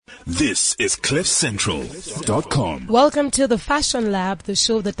This is CliffCentral.com. Welcome to the Fashion Lab, the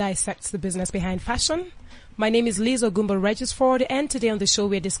show that dissects the business behind fashion. My name is Liz Ogumbo Regisford, and today on the show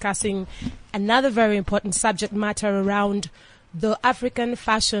we're discussing another very important subject matter around the African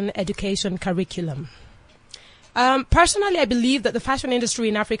fashion education curriculum. Personally, I believe that the fashion industry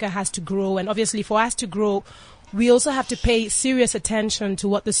in Africa has to grow, and obviously for us to grow, we also have to pay serious attention to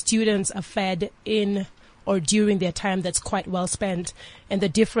what the students are fed in or during their time that's quite well spent in the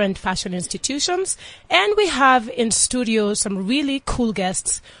different fashion institutions. And we have in studio some really cool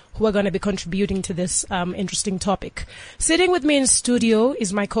guests who are going to be contributing to this interesting topic. Sitting with me in studio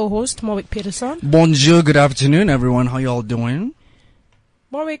is my co-host, Morwick Peterson. Bonjour, good afternoon, everyone. How y'all doing?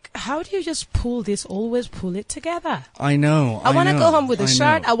 Morwick, how do you just always pull it together? I know. I want to go home with a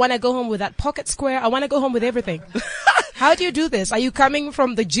shirt. I want to go home with that pocket square. I want to go home with everything. How do you do this? Are you coming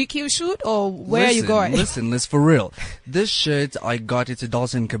from the GQ shoot or where are you going? Listen, for real. This shirt, I got it at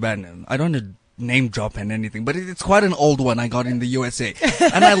Dolce & Gabbana. I don't know name drop and anything, but it's quite an old one I got in the USA.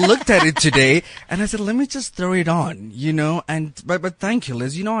 And I looked at it today and I said, let me just throw it on, you know, but thank you,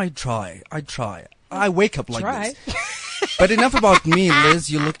 Liz. You know, I try. I wake up like this. But enough about me,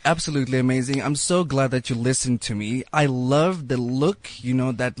 Liz. You look absolutely amazing. I'm so glad that you listened to me. I love the look, you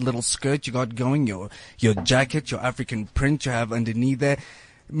know, that little skirt you got going, your jacket, your African print you have underneath there.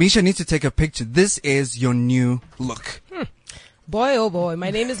 Misha needs to take a picture. This is your new look. Boy, oh boy, my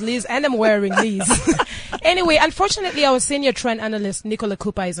name is Liz and I'm wearing Liz. Anyway, unfortunately, our senior trend analyst, Nicola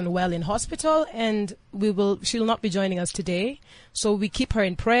Cooper, isn't well in hospital and she'll not be joining us today. So we keep her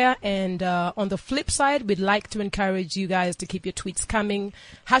in prayer. And on the flip side, we'd like to encourage you guys to keep your tweets coming.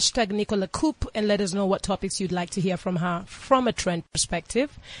 Hashtag Nicola Coop and let us know what topics you'd like to hear from her from a trend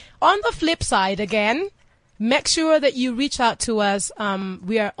perspective. On the flip side, again, make sure that you reach out to us.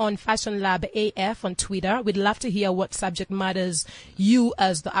 We are on Fashion Lab AF on Twitter. We'd love to hear what subject matters you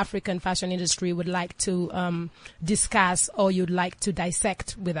as the African fashion industry would like to discuss or you'd like to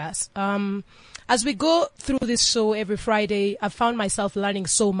dissect with us. As we go through this show every Friday, I've found myself learning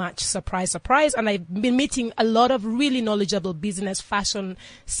so much. Surprise, surprise. And I've been meeting a lot of really knowledgeable business, fashion,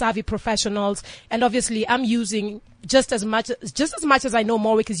 savvy professionals. And obviously, I'm using just as much as I know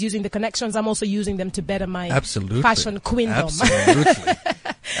Morwick is using the connections, I'm also using them to better my fashion queendom.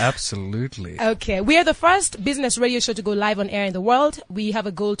 Absolutely. Okay. We are the first business radio show to go live on air in the world. We have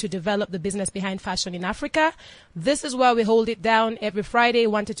a goal to develop the business behind fashion in Africa. This is where we hold it down every Friday,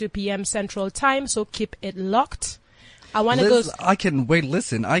 1 to 2 p.m. Central Time. So keep it locked. I want to go. I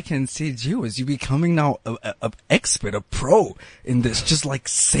can see you as you becoming now a expert, a pro in this, just like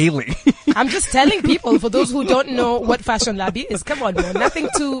sailing. I'm just telling people, for those who don't know what Fashion Lab is, come on, man.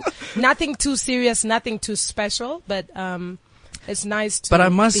 Nothing too serious, nothing too special, but it's nice to. But I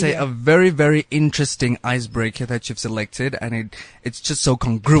must say, a very, very interesting icebreaker that you've selected, and it's just so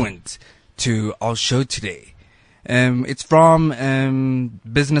congruent to our show today. It's from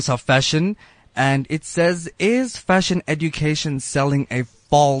Business of Fashion. And it says, is fashion education selling a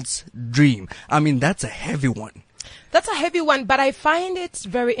false dream? I mean, that's a heavy one. That's a heavy one, but I find it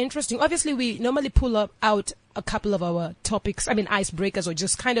very interesting. Obviously, we normally pull out a couple of our topics, icebreakers, or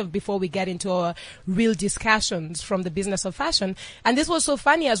just kind of before we get into our real discussions from the business of fashion. And this was so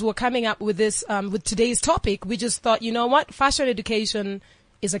funny as we're coming up with this, with today's topic. We just thought, you know what? Fashion education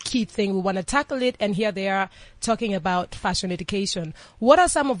is a key thing. We want to tackle it, and here they are talking about fashion education. What are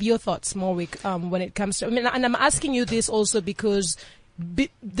some of your thoughts, Morwick, when it comes to, and I'm asking you this also because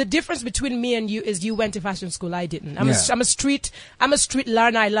the difference between me and you is you went to fashion school. I didn't. I'm a street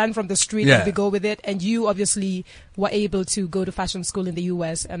learner. I learned from the street and we go with it. And you obviously were able to go to fashion school in the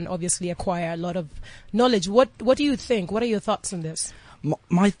US and obviously acquire a lot of knowledge. What do you think? What are your thoughts on this?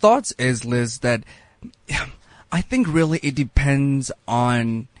 My thoughts is, Liz, that I think really it depends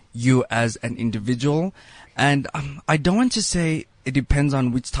on you as an individual. And I don't want to say it depends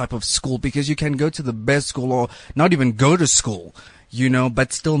on which type of school, because you can go to the best school or not even go to school, you know,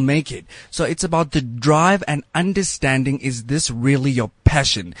 but still make it. So it's about the drive and understanding, is this really your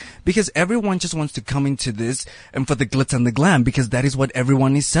passion? Because everyone just wants to come into this and for the glitz and the glam, because that is what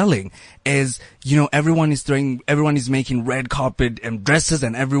everyone is selling. Is, you know, everyone is making red carpet and dresses,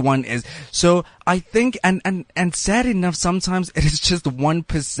 and everyone is. So I think, and sad enough, sometimes it is just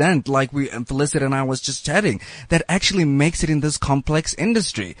 1%, like Felicity and I was just chatting, that actually makes it in this complex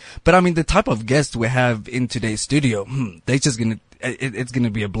industry. But I mean, the type of guests we have in today's studio, it's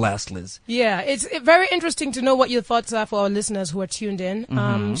gonna be a blast, Liz. Yeah, it's very interesting to know what your thoughts are for our listeners who are tuned in.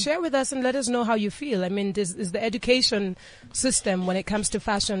 Share with us and let us know how you feel. I mean, is the education system when it comes to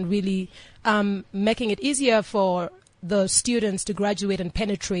fashion really making it easier for the students to graduate and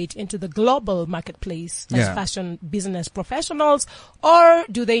penetrate into the global marketplace as Yeah. fashion business professionals, or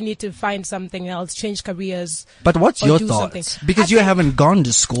do they need to find something else, change careers? But what's or your do thoughts? something? Because I you think- haven't gone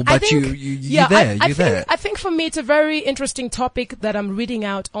to school, I but think- you're there. You're there. I think for me it's a very interesting topic that I'm reading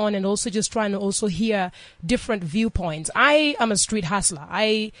out on, and also just trying to also hear different viewpoints. I am a street hustler.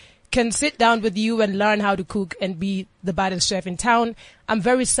 I can sit down with you and learn how to cook and be the baddest chef in town. I'm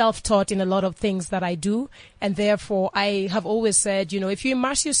very self-taught in a lot of things that I do, and therefore I have always said, if you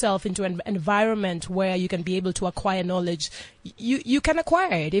immerse yourself into an environment where you can be able to acquire knowledge, you can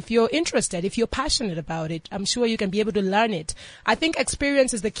acquire it. If you're interested, if you're passionate about it, I'm sure you can be able to learn it. I think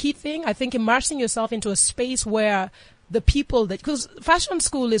experience is the key thing. I think immersing yourself into a space where the people because fashion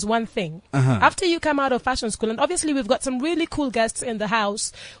school is one thing. After you come out of fashion school, and obviously we've got some really cool guests in the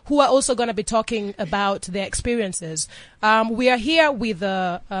house who are also going to be talking about their experiences. We are here with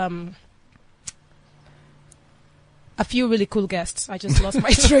a few really cool guests. I just lost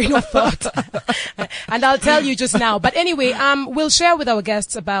my train of thought. And I'll tell you just now. But anyway, we'll share with our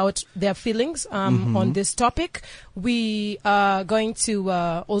guests about their feelings, on this topic. We are going to,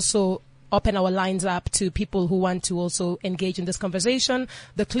 also open our lines up to people who want to also engage in this conversation.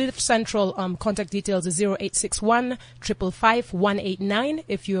 The Cliff Central contact details is 0861 555 189.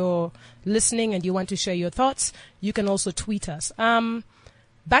 If you're listening and you want to share your thoughts, you can also tweet us.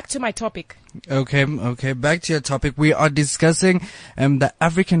 Back to my topic. Okay. Back to your topic. We are discussing the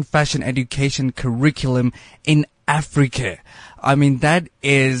African fashion education curriculum in Africa. I mean,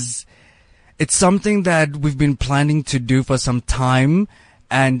 it's something that we've been planning to do for some time,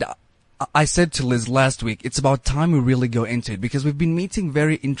 and I said to Liz last week, it's about time we really go into it, because we've been meeting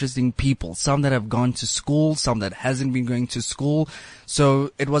very interesting people, some that have gone to school, some that hasn't been going to school.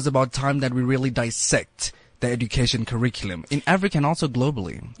 So it was about time that we really dissect the education curriculum in Africa and also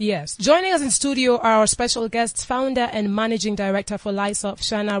globally. Yes. Joining us in studio are our special guests, founder and managing director for LISOF,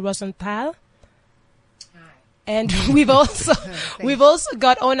 Shana Rosenthal. And we've also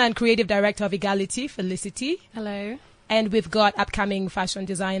got owner and creative director of Egality, Felicity. Hello. And we've got upcoming fashion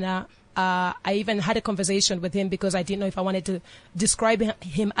designer. I even had a conversation with him because I didn't know if I wanted to describe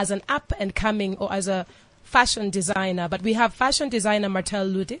him as an up and coming or as a fashion designer. But we have fashion designer Martel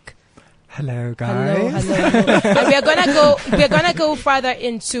Ludic. Hello, guys. Hello. And we're gonna go further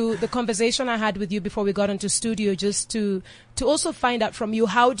into the conversation I had with you before we got into studio, just to also find out from you,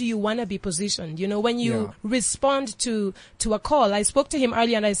 how do you want to be positioned? When you respond to a call. I spoke to him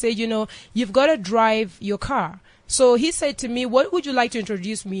earlier and I said, you've got to drive your car. So he said to me, what would you like to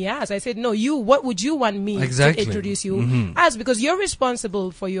introduce me as? I said, no, what would you want me to introduce you as? Because you're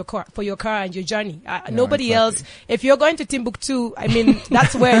responsible for your car and your journey. Nobody else. If you're going to Timbuktu, I mean,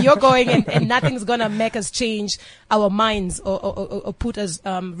 that's where you're going, and nothing's going to make us change our minds or put us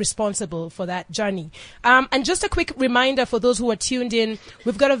responsible for that journey. And just a quick reminder for those who are tuned in,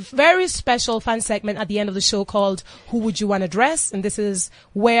 we've got a very special fun segment at the end of the show called Who Would You Want to Dress? And this is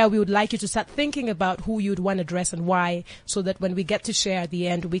where we would like you to start thinking about who you'd want to dress and why, so that when we get to share at the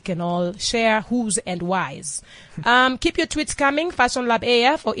end, we can all share who's and whys. Keep your tweets coming. Fashion Lab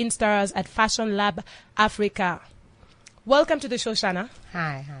AF or Instars at Fashion Lab Africa. Welcome to the show, Shana.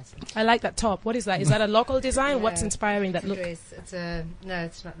 Hi. I like that top. What is that? Is that a local design? No, What's inspiring that it's a look? dress. No,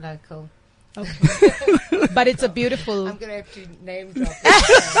 it's not local. Okay. But it's a beautiful. I'm going to have to name drop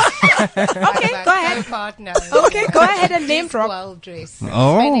it. Okay, go ahead. Partner. Okay, go ahead and name drop. Well dress.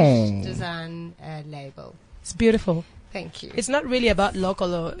 Oh. Spanish design label. It's beautiful. Thank you. It's not really about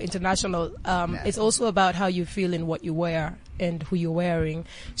local or international. It's also about how you feel in what you wear and who you're wearing.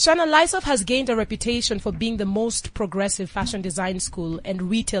 Shana, LISOF has gained a reputation for being the most progressive fashion design school and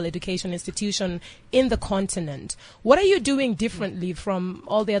retail education institution in the continent. What are you doing differently from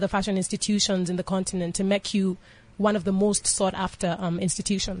all the other fashion institutions in the continent to make you one of the most sought after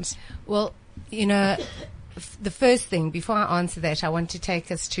institutions? Well, the first thing, before I answer that, I want to take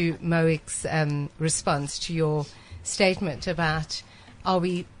us to Moik's response to your statement about, are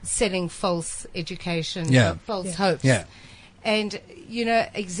we selling false education, false hopes? Yeah. And,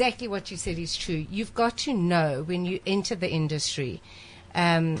 exactly what you said is true. You've got to know when you enter the industry,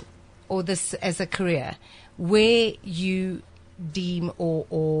 or this as a career, where you deem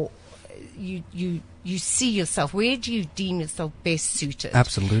or you see yourself, where do you deem yourself best suited?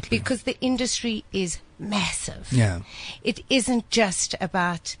 Absolutely. Because the industry is massive. Yeah. It isn't just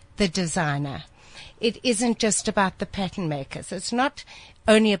about the designer. It isn't just about the pattern makers. It's not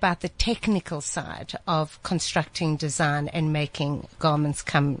only about the technical side of constructing design and making garments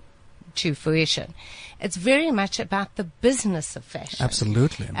come to fruition. It's very much about the business of fashion.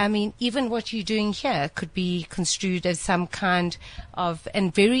 Absolutely. I mean, even what you're doing here could be construed as some kind of,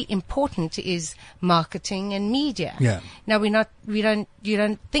 and very important is marketing and media. Yeah. Now you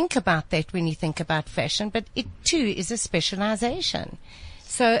don't think about that when you think about fashion, but it too is a specialization.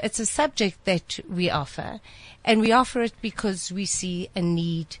 So it's a subject that we offer, and we offer it because we see a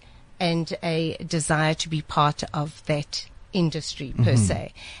need and a desire to be part of that industry per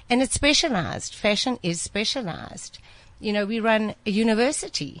se. And it's specialized. Fashion is specialized. You know, we run a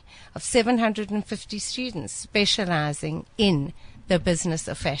university of 750 students specializing in the business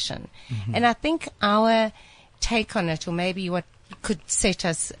of fashion. And I think our take on it, or maybe what could set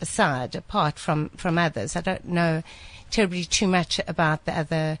us aside apart from others, I don't know terribly too much about the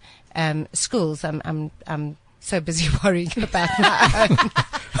other schools. I'm so busy worrying about my own.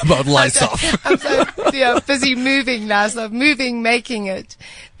 About Lysoff. I'm so busy moving now, so moving, making it,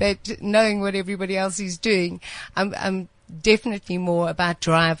 that knowing what everybody else is doing. I'm definitely more about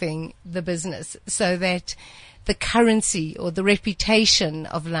driving the business so that the currency or the reputation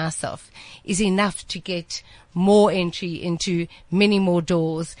of Lysoff is enough to get more entry into many more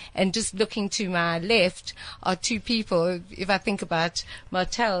doors. And just looking to my left are two people. If I think about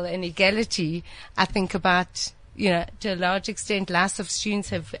Martel and Egality, I think about, you know, to a large extent, Lysoff students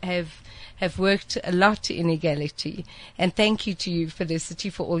have worked a lot in Egality. And thank you to you, Felicity,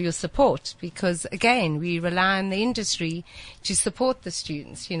 for all your support, because again, we rely on the industry to support the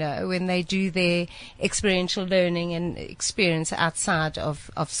students, you know, when they do their experiential learning and experience outside of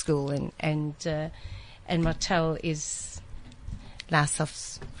school. And Martel is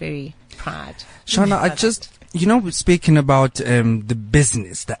Lysoff's very pride. Shana, speaking about the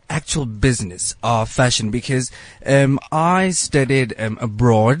business, the actual business of fashion, because I studied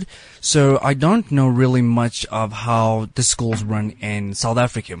abroad, so I don't know really much of how the schools run in South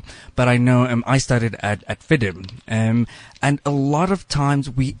Africa. But I know I studied at FIDM, and a lot of times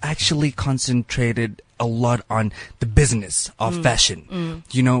we actually concentrated a lot on the business of fashion.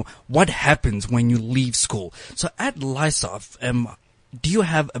 You know, what happens when you leave school. So at Lysoff, do you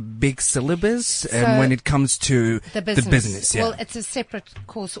have a big syllabus when it comes to the business? Yeah. Well, it's a separate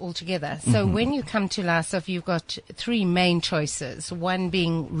course altogether. So when you come to Lysoff, you've got three main choices. One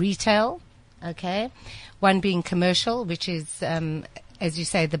being retail, okay? One being commercial, which is, as you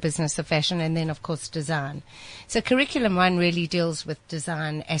say, the business of fashion, and then, of course, design. So curriculum one really deals with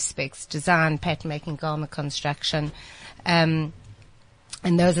design aspects, design, pattern making, garment construction,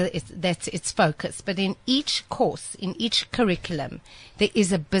 and that's its focus. But in each course, in each curriculum, there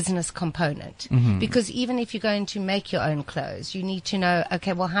is a business component. Because even if you're going to make your own clothes, you need to know,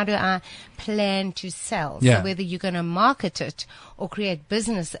 okay, well, how do I plan to sell? Yeah. So whether you're going to market it or create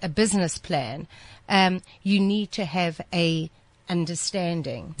a business plan, you need to have a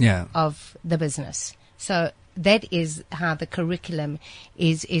understanding of the business. So that is how the curriculum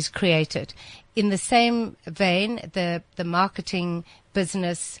is created. In the same vein, the marketing,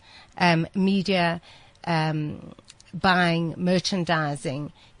 business, media, buying,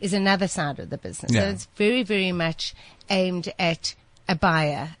 merchandising is another side of the business. Yeah. So it's very, very much aimed at a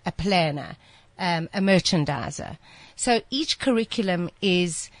buyer, a planner, a merchandiser. So each curriculum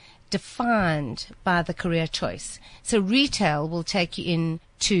is defined by the career choice. So retail will take you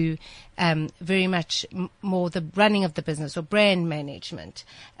into very much more the running of the business or brand management,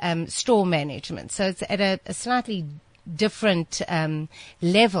 store management. So it's at a slightly different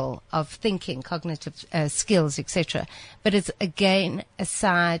level of thinking, cognitive skills, etc. But it's again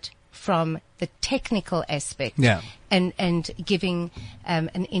aside from the technical aspect and giving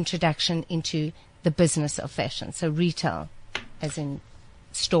an introduction into the business of fashion. So retail, as in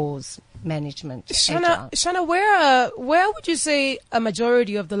stores, management. Shana, where would you say a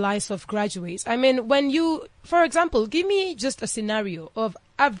majority of the Lysoff graduates? I mean, when you, for example, give me just a scenario of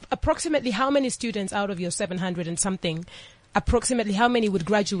approximately how many students out of your 700 and something, approximately how many would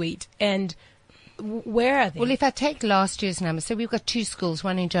graduate, and where are they? Well, if I take last year's numbers, so we've got two schools,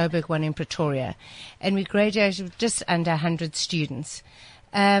 one in Joburg, one in Pretoria, and we graduated with just under 100 students.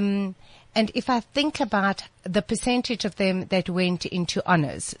 And if I think about the percentage of them that went into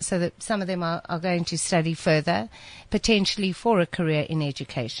honours, so that some of them are going to study further, potentially for a career in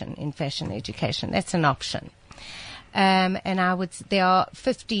education, in fashion education, that's an option. And there are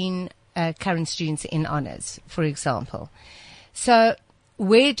 15 current students in honours, for example. So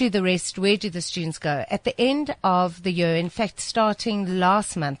where do the students go? At the end of the year, in fact, starting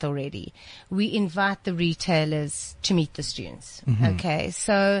last month already, we invite the retailers to meet the students. Okay.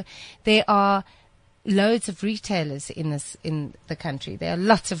 So there are loads of retailers in the country. There are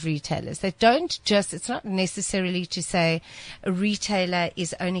lots of retailers that don't just, it's not necessarily to say a retailer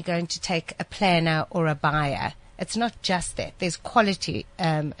is only going to take a planner or a buyer. It's not just that. There's quality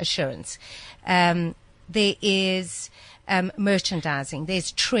assurance. There is merchandising.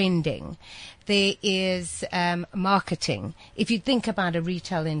 There's trending. There is marketing. If you think about a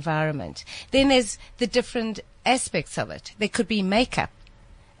retail environment, then there's the different aspects of it. There could be makeup.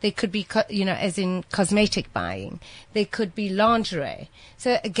 There could be, as in cosmetic buying. There could be lingerie.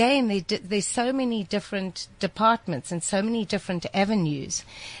 So again, there's so many different departments and so many different avenues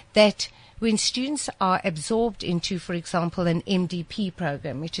that when students are absorbed into, for example, an MDP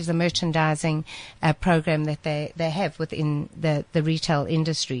program, which is a merchandising program that they have within the retail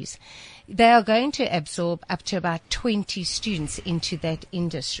industries, they are going to absorb up to about 20 students into that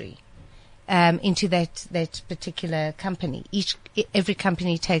industry. Into that particular company. Every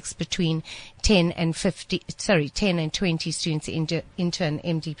company takes between 10 and 20 students into an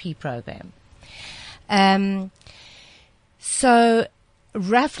MDP program. So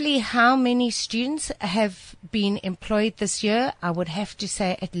roughly how many students have been employed this year? I would have to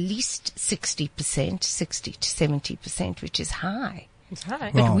say at least 60%, 60 to 70%, which is high. It's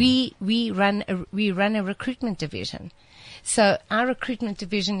high. But we run a recruitment division. So our recruitment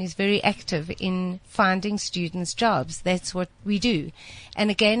division is very active in finding students jobs. That's what we do.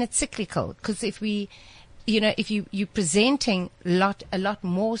 And again, it's cyclical, because if you're presenting a lot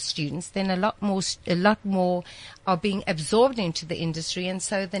more students, then a lot more are being absorbed into the industry. And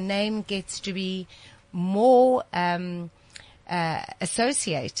so the name gets to be more,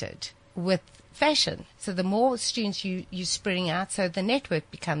 associated with fashion. So the more students you're spreading out, so the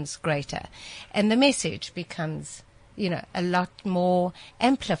network becomes greater and the message becomes, a lot more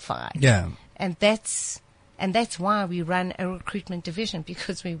amplified. Yeah. And that's why we run a recruitment division,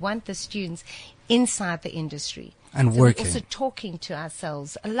 because we want the students inside the industry. And so working. We're also talking to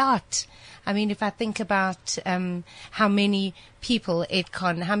ourselves a lot. I mean, if I think about how many people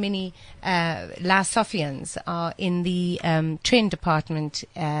how many Lysofians are in the trend department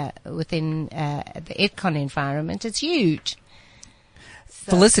within the EdCon environment, it's huge.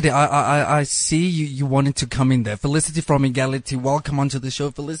 So Felicity, I see you wanted to come in there. Felicity from Egality, welcome onto the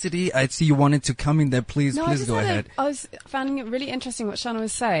show. Felicity, I see you wanted to come in there. Please go ahead. I was finding it really interesting what Shana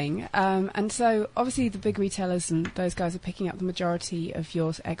was saying. And so obviously the big retailers and those guys are picking up the majority of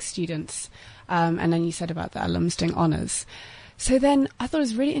your ex-students. And then you said about the alums doing honours. So then I thought it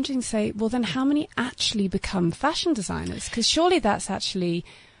was really interesting to say, well, then how many actually become fashion designers? Because surely that's actually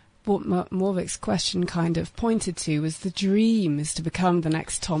what Morvik's question kind of pointed to, was the dream is to become the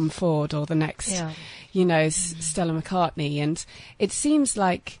next Tom Ford or the next, Stella McCartney. And it seems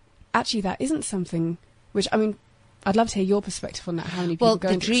like actually that isn't something which, I mean, I'd love to hear your perspective on that. How many people go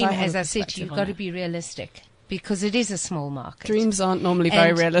the dream, as I said, you've got to be realistic, because it is a small market. Dreams aren't normally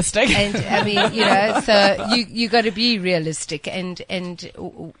very realistic. And I mean, so you got to be realistic, and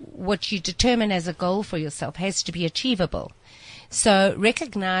what you determine as a goal for yourself has to be achievable. So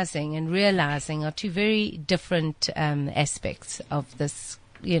recognizing and realizing are two very different aspects of this,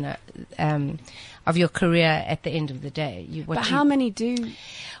 of your career at the end of the day. But how many do?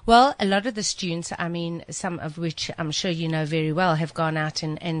 Well, a lot of the students, I mean, some of which I'm sure you know very well, have gone out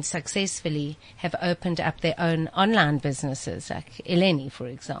and successfully have opened up their own online businesses, like Eleni, for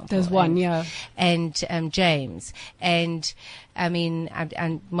example. There's one, yeah. And James. And I mean,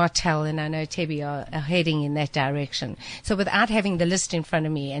 and Martel and I know Tebi are heading in that direction. So without having the list in front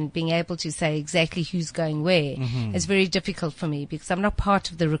of me and being able to say exactly who's going where, it's very difficult for me, because I'm not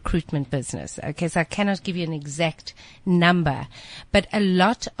part of the recruitment business. Okay, so I cannot give you an exact number. But a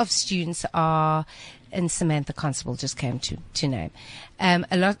lot of students are, and Samantha Constable just came to name,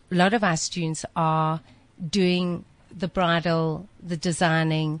 a lot of our students are doing the bridal, the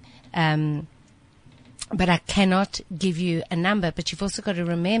designing, but I cannot give you a number. But you've also got to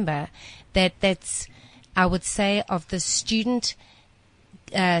remember that that's, I would say, of the student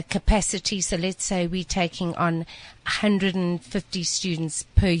capacity. So let's say we're taking on 150 students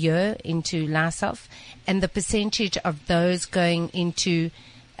per year into LASOF, and the percentage of those going into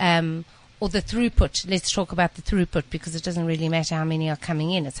or the throughput. Let's talk about the throughput, because it doesn't really matter how many are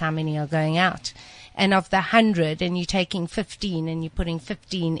coming in, it's how many are going out. And of the 100, and you're taking 15 and you're putting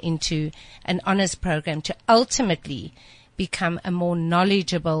 15 into an honours program to ultimately become a more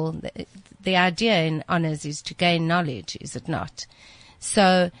knowledgeable. The idea in honours is to gain knowledge, is it not?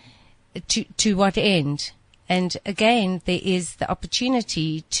 So to what end? And again, there is the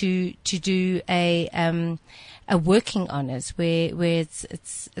opportunity to do a working honours where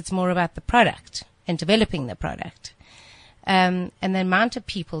it's more about the product and developing the product. and the amount of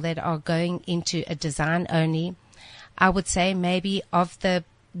people that are going into a design only, I would say maybe of the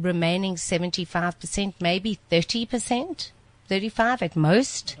remaining 75%, maybe 30%, 35 at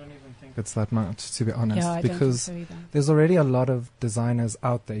most. I don't even think it's that much, to be honest, Yeah, I don't because think so either. there's already a lot of designers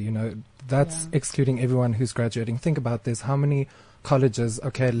out there, that's Yeah. excluding everyone who's graduating. Think about this, how many colleges,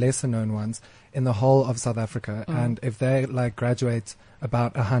 okay, lesser known ones, in the whole of South Africa, and if they graduate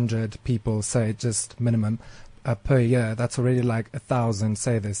about 100 people, say just minimum, per year, that's already 1,000,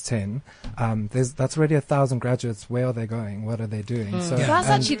 say there's 10. That's already 1,000 graduates. Where are they going? What are they doing? So, So that's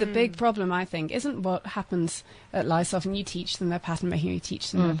and- actually the big problem, I think, isn't what happens at Lysoft, and you teach them their pattern making, you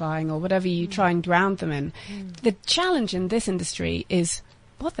teach them their buying, or whatever you try and ground them in. The challenge in this industry is,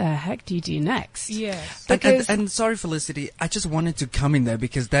 what the heck do you do next? Yes. Because And sorry, Felicity, I just wanted to come in there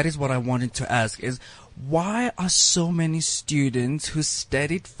because that is what I wanted to ask is, why are so many students who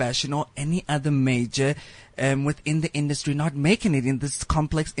studied fashion or any other major within the industry not making it in this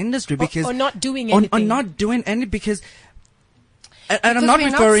complex industry? Because Or not doing or anything. not doing any, because and I'm Because not we're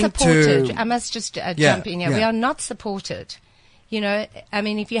referring not supported. to I must just jump in here. yeah. We are not supported. I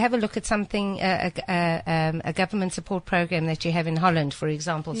mean, if you have a look at something, a government support program that you have in Holland, for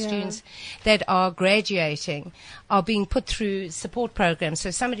example, Yeah. students that are graduating are being put through support programs.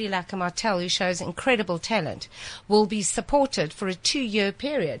 So somebody like a Martel who shows incredible talent will be supported for a 2-year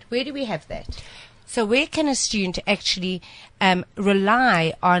period. Where do we have that? So where can a student actually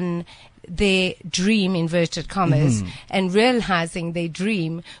rely on their dream, inverted commas, and realizing their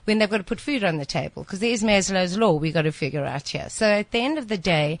dream when they've got to put food on the table? Because there's Maslow's law we've got to figure out here. So at the end of the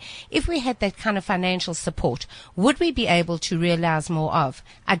day, if we had that kind of financial support, would we be able to realize more of?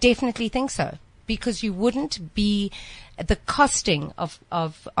 I definitely think so. Because you wouldn't be the costing of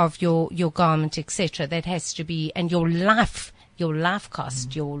your garment, etc. That has to be, and your life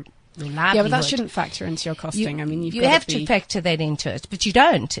cost, your livelihood. yeah, but that shouldn't factor into your costing. You have to factor that into it, but you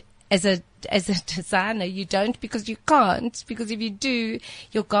don't. As a designer, you don't, because you can't. Because if you do,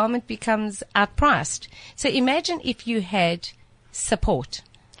 your garment becomes outpriced. So imagine if you had support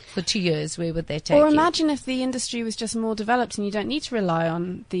for 2 years. Where would that take Or you? imagine if the industry was just more developed and you don't need to rely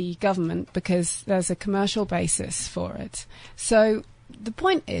on the government because there's a commercial basis for it. So the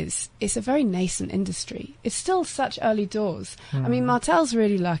point is, it's a very nascent industry. It's still such early doors. I mean, Martel's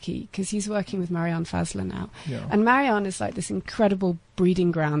really lucky because he's working with Marianne Fazler now. Yeah. And Marianne is like this incredible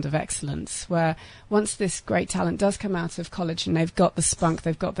breeding ground of excellence where once this great talent does come out of college and they've got the spunk,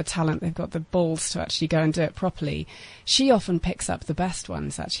 they've got the talent, they've got the balls to actually go and do it properly, she often picks up the best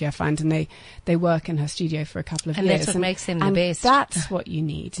ones, actually, I find, and they work in her studio for a couple of And years. that's what makes them the and best. That's what you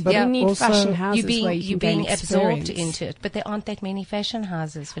need. But you need also- fashion houses where you you're can being gain absorbed experience. into it, but there aren't that many fashion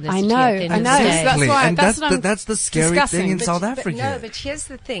houses. I know, I know. That's Exactly. why- and that's that's, what I'm that's the scary discussing. thing in But- South But Africa. no, but here's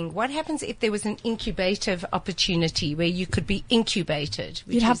the thing. What happens if there was an incubative opportunity where you could be incubated? which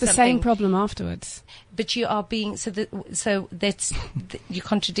You'd have is the same something- problem afterwards. But you are being, so that's, you're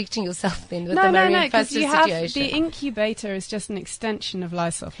contradicting yourself then with No, the Marianne because Foster you have situation. the incubator is just an extension of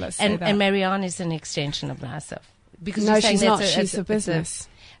Lysoft. Let's say that. and Marianne is an extension of Lysoft. Because no, you're saying she's that's not. She's a business.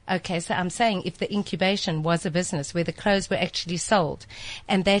 Okay, so I'm saying if the incubation was a business where the clothes were actually sold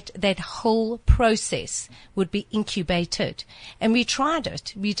and that whole process would be incubated. And we tried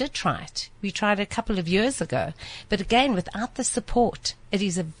it. We did try it. We tried it a couple of years ago. But again, without the support, it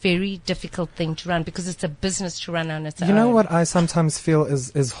is a very difficult thing to run because it's a business to run on its own. You know what I sometimes feel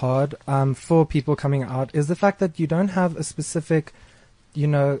is hard for people coming out is the fact that you don't have a specific,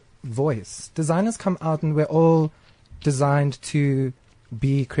 voice. Designers come out and we're all designed to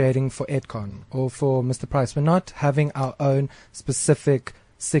be creating for Edcon or for Mr. Price. We're not having our own specific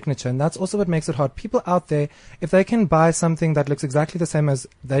signature, and that's also what makes it hard. People out there, if they can buy something that looks exactly the same as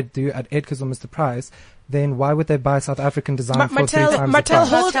they do at Edgar's or Mr. Price, then why would they buy South African design for 3 times the Martel,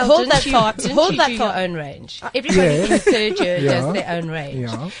 price? hold that thought. Didn't Hold you that do thought. your own range. Everybody in the third year Yeah. does their own range.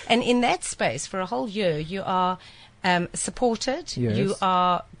 Yeah. And in that space, for a whole year, you are supported. Yes. You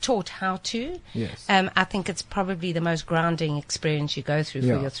are taught how to. Yes. I think it's probably the most grounding experience you go through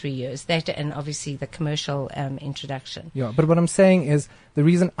Yeah. for your 3 years. That and obviously the commercial introduction. Yeah, but what I'm saying is the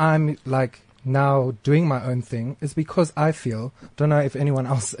reason I'm now doing my own thing is because I feel, don't know if anyone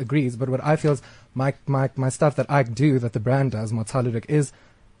else agrees, but what I feel is my stuff that I do, that the brand does, Motsaludik, is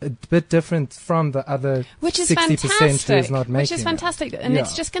a bit different from the other Which is 60% fantastic. who's not making Which is it. fantastic, and Yeah.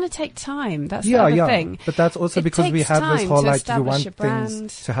 it's just going to take time. That's Yeah, the other yeah. thing. But that's also It because we takes have this time whole to you establish want a brand.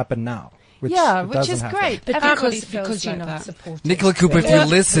 things to happen now. which yeah, it which doesn't is happen. great. But Everybody because feels you're like not that. supported. Nicola Cooper, if you're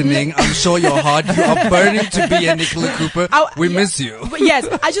listening, I'm sure your heart, you are burning to be a Nicola Cooper. We miss you. But yes,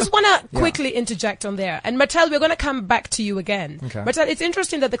 I just want to quickly interject on there. And Martel, we're going to come back to you again. Okay. Martel, it's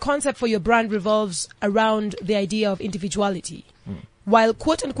interesting that the concept for your brand revolves around the idea of individuality. While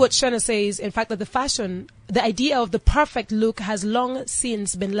quote unquote Shana says, in fact, that the idea of the perfect look has long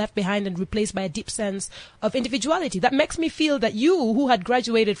since been left behind and replaced by a deep sense of individuality. That makes me feel that you, who had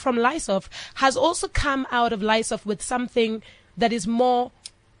graduated from Lysof, has also come out of Lysof with something that is more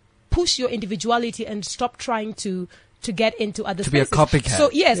push your individuality and stop trying to get into other To be a spaces. copycat. So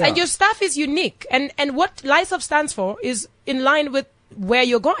yes, Yeah. and your staff is unique, and what Lysof stands for is in line with where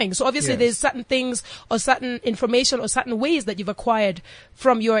you're going. So obviously Yes. there's certain things or certain information or certain ways that you've acquired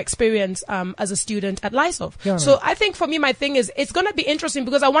from your experience as a student at Lysof. Yeah. So I think for me, my thing is it's going to be interesting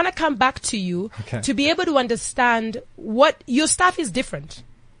because I want to come back to you Okay. to be able to understand what your staff is different.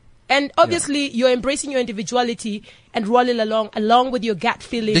 And obviously you're embracing your individuality and rolling along with your gut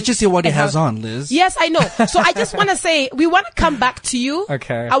feeling. Did you see what he and has how- on, Liz? Yes, I know. So I just want to say, we want to come back to you.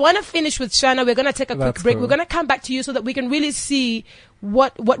 Okay. I want to finish with Shana. We're going to take a quick That's break. cool. We're going to come back to you so that we can really see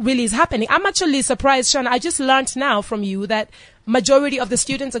what really is happening. I'm actually surprised, Shana. I just learned now from you that majority of the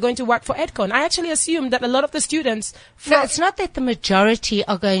students are going to work for EdCon. I actually assumed that a lot of the students No, it's not that the majority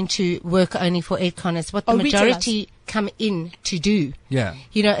are going to work only for EdCon. It's what the Or majority come in to do. Yeah.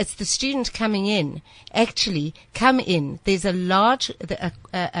 You know, it's the student coming in. Actually, come in. There's a large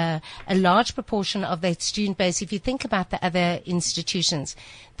proportion of that student base. If you think about the other institutions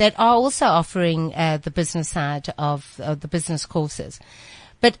that are also offering the business side of the business courses.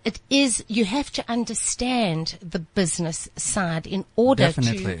 But you have to understand the business side in order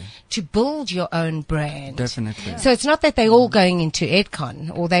Definitely. to build your own brand. Definitely. So it's not that they're all going into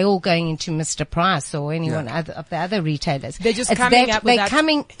EdCon or they're all going into Mr. Price or anyone other of the other retailers. They're just It's coming that up with they're that-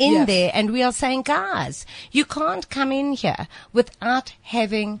 coming in Yes. there, and we are saying, guys, you can't come in here without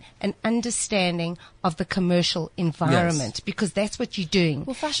having an understanding of the commercial environment because that's what you're doing.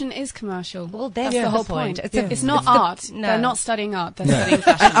 Well, fashion is commercial. Well, that's the the whole point. point. It's It's not the- art. no. They're not studying art. They're studying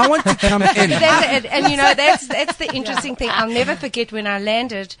fashion. And I want to come in. And you know, that's the interesting thing. I'll never forget when I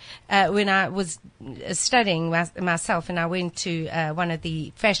landed, when I was studying myself, and I went to one of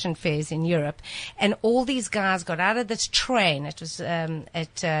the fashion fairs in Europe, and all these guys got out of this train. It was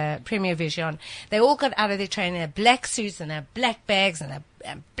at Premier Vision. They all got out of their train in their black suits and their black bags and their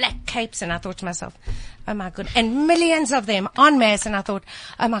black capes, and I thought to myself, oh my God, and millions of them en masse, and I thought,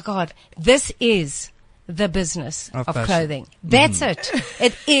 oh my God, this is the business Of of fashion. clothing. That's it.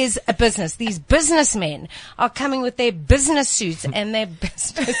 It is a business. These businessmen are coming with their business suits and their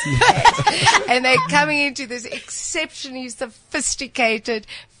business bags, and they're coming into this exceptionally sophisticated,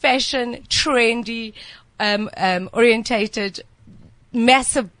 fashion, trendy, orientated,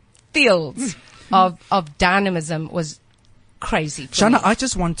 massive fields of dynamism was crazy for Shana, me. I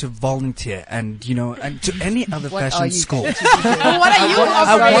just want to volunteer and to any other fashion school. what are you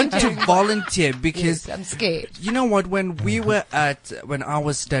I want offering? to volunteer because Yes, I'm scared. you know what, when I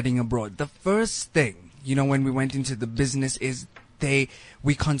was studying abroad, the first thing, when we went into the business is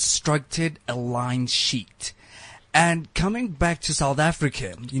we constructed a line sheet. And coming back to South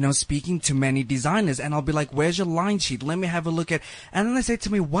Africa, speaking to many designers, and I'll be like, where's your line sheet? Let me have a look at. And then they say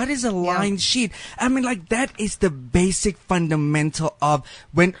to me, what is a line sheet? I mean, like, that is the basic fundamental of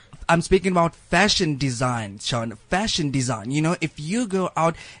when I'm speaking about fashion design, Sean, fashion design. If you go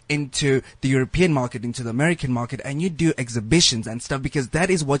out into the European market, into the American market, and you do exhibitions and stuff, because that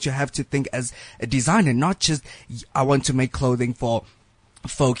is what you have to think as a designer, not just, I want to make clothing for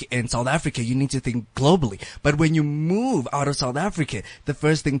folk in South Africa. You need to think globally. But when you move out of South Africa, the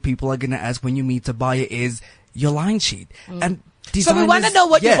first thing people are going to ask when you meet a buyer is your line sheet. And So we want to designers- know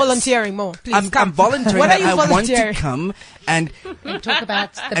what you're yes. volunteering more. Please, I'm come. volunteering. What are that you I want to volunteering? come and Talk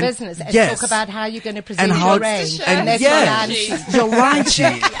about the business and yes. talk about how you're going to present and how your range. and that's yes, your line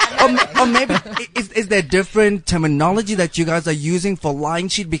sheet. your line sheet. Or maybe is there different terminology that you guys are using for line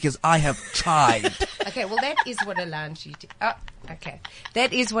sheet? Because I have tried. Okay, well, that is what a line sheet.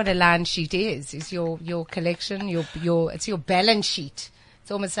 That is what a line sheet is. Is your collection, it's your balance sheet.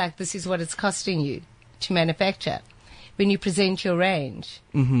 It's almost like this is what it's costing you to manufacture when you present your range.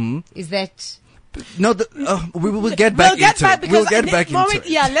 Mm-hmm. Is that? No, we will get back into it. We'll get back into it.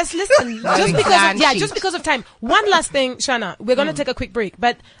 Yeah, let's listen. Just because of time. One last thing, Shana. We're going to take a quick break,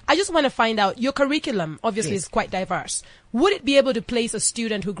 but I just want to find out, your curriculum obviously is quite diverse. Would it be able to place a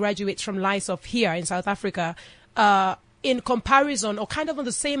student who graduates from Lysof here in South Africa in comparison or kind of on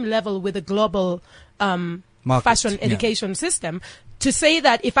the same level with a global Market, fashion yeah. education system, to say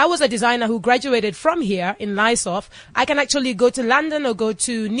that if I was a designer who graduated from here in Lysoff, I can actually go to London or go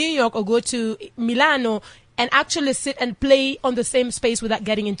to New York or go to Milano and actually sit and play on the same space without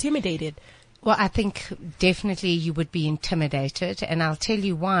getting intimidated. Well, I think definitely you would be intimidated, and I'll tell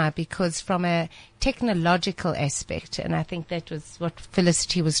you why. Because from a technological aspect, and I think that was what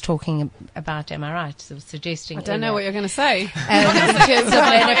Felicity was talking about, am I right? So suggesting. I don't know what you're going to say. In terms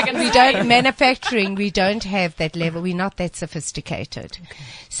of manufacturing, we don't have that level. We're not that sophisticated. Okay.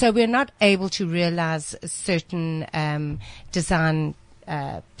 So we're not able to realize certain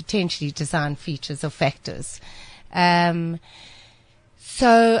potentially design features or factors.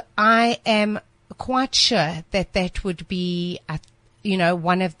 So I am quite sure that would be,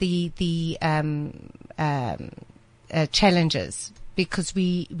 one of the challenges, because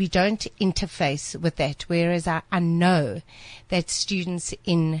we don't interface with that. Whereas I know that students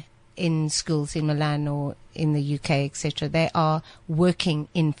in schools in Milan or in the UK, etc., they are working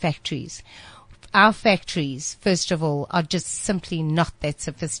in factories. Our factories, first of all, are just simply not that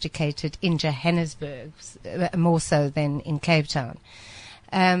sophisticated in Johannesburg, more so than in Cape Town.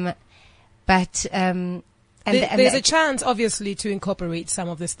 There's a chance, obviously, to incorporate some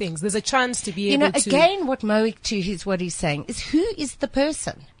of these things. There's a chance to be able to. Again, what Moik to is what he's saying is, who is the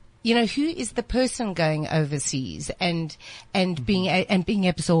person? Who is the person going overseas and being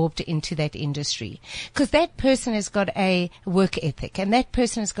absorbed into that industry? Because that person has got a work ethic, and that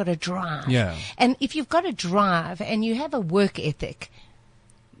person has got a drive. Yeah. And if you've got a drive and you have a work ethic,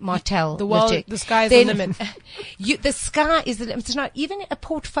 Martel, the sky is the limit. The sky is the limit. It's not even a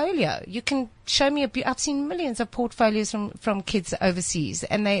portfolio. You can show me I've seen millions of portfolios from kids overseas,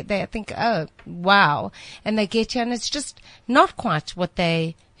 and they think, oh, wow. And they get here, and it's just not quite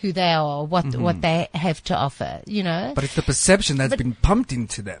who they are, what they have to offer, But it's the perception that's been pumped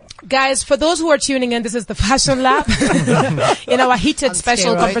into them. Guys, for those who are tuning in, this is the Fashion Lab in our heated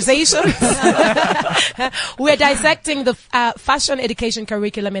special conversation. We're dissecting the fashion education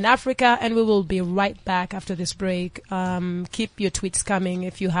curriculum in Africa, and we will be right back after this break. Keep your tweets coming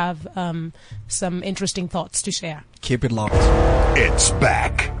if you have some interesting thoughts to share. Keep it locked. It's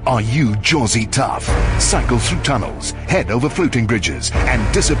back. Are you Josie Tough? Cycle through tunnels, head over floating bridges, and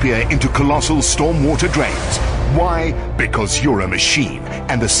disappear into colossal stormwater drains. Why? Because you're a machine,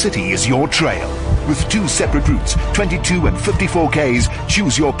 and the city is your trail. With 2 separate routes, 22 and 54 Ks,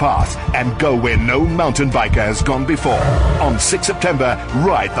 choose your path and go where no mountain biker has gone before. On 6 September,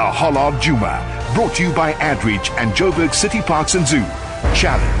 ride the Hollard Juma. Brought to you by AdReach and Joburg City Parks and Zoo.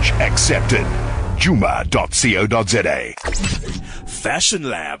 Challenge accepted. Juma.co.za. Fashion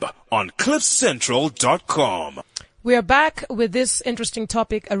Lab on CliffCentral.com. We are back with this interesting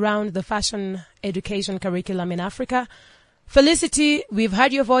topic around the fashion education curriculum in Africa. Felicity, we've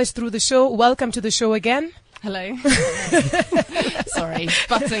heard your voice through the show. Welcome to the show again. Hello. Sorry,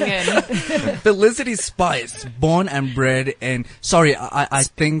 butting in. Felicity Spice, born and bred in. Sorry, I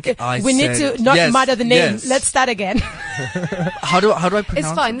think I we said. need to not murder the name. Yes. Let's start again. How do I pronounce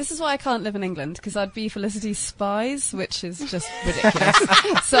It's fine. it? This is why I can't live in England, because I'd be Felicity Spies, which is just ridiculous.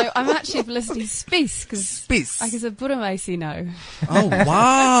 So I'm actually Felicity Spies, because I guess a Buramaisi no. Oh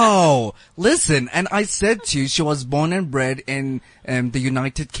wow! Listen, and I said to you, she was born and bred in the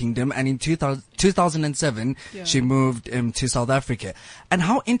United Kingdom, and in 2007 she moved to South Africa. And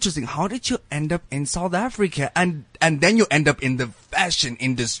how interesting! How did you end up in South Africa, and then you end up in the fashion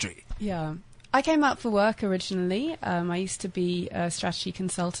industry? Yeah. I came out for work originally. I used to be a strategy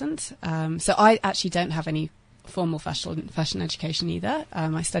consultant. So I actually don't have any formal fashion education either.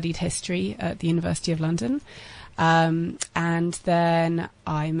 I studied history at the University of London. And then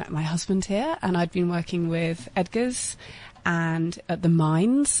I met my husband here, and I'd been working with Edgar's and at the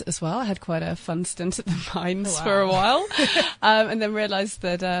mines as well. I had quite a fun stint at the mines for a while. And then realised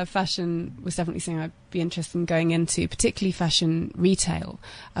that fashion was definitely something I'd be interested in going into, particularly fashion retail.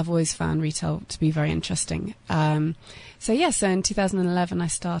 I've always found retail to be very interesting. So in 2011 I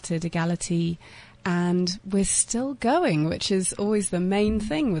started Egality, and we're still going, which is always the main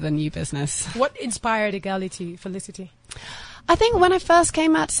thing with a new business. What inspired Egality, Felicity? I think when I first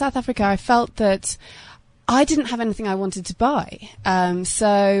came out to South Africa, I felt that I didn't have anything I wanted to buy.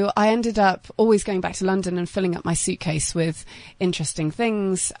 So I ended up always going back to London and filling up my suitcase with interesting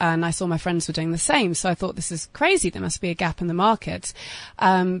things. And I saw my friends were doing the same. So I thought, this is crazy. There must be a gap in the market.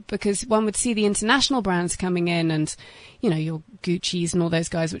 Because one would see the international brands coming in and, your Gucci's and all those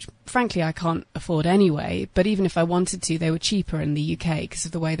guys, which frankly I can't afford anyway. But even if I wanted to, they were cheaper in the UK because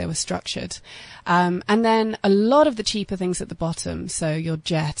of the way they were structured. And then a lot of the cheaper things at the bottom. So your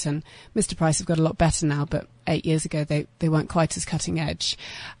Jet and Mr. Price have got a lot better now, but 8 years ago they weren't quite as cutting edge.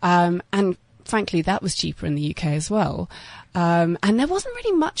 And frankly, that was cheaper in the UK as well. And there wasn't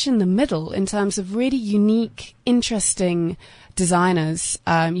really much in the middle in terms of really unique, interesting designers.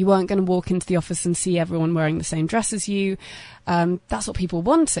 You weren't going to walk into the office and see everyone wearing the same dress as you. That's what people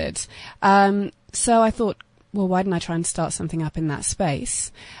wanted. So I thought, well, why didn't I try and start something up in that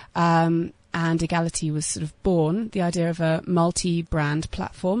space? And Egality was sort of born, the idea of a multi-brand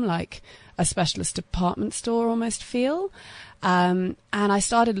platform, like a specialist department store almost feel. And I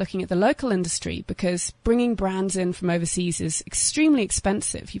started looking at the local industry because bringing brands in from overseas is extremely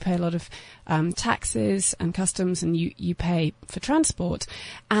expensive. You pay a lot of taxes and customs, and you pay for transport.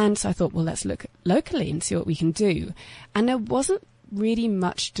 And so I thought, well, let's look locally and see what we can do. And there wasn't really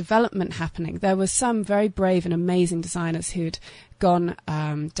much development happening. There were some very brave and amazing designers who'd gone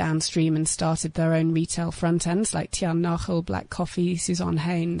downstream and started their own retail front ends, like Tian Nagel, Black Coffee, Suzanne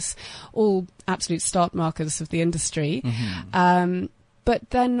Haynes, all absolute start markers of the industry. But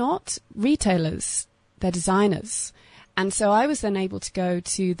they're not retailers, they're designers. And so I was then able to go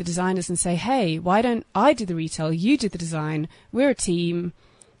to the designers and say, hey, why don't I do the retail, you do the design, we're a team,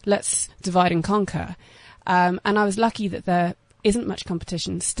 let's divide and conquer. And I was lucky that there isn't much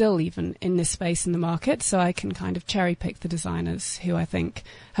competition still even in this space in the market, so I can kind of cherry pick the designers who I think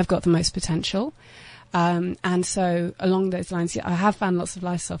have got the most potential. And so along those lines, I have found lots of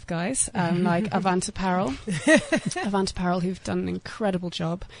Lysov guys, like Avant Apparel, who've done an incredible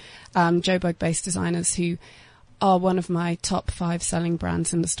job. Joburg-based designers who are one of my top 5 selling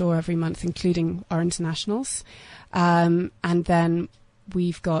brands in the store every month, including our internationals. And then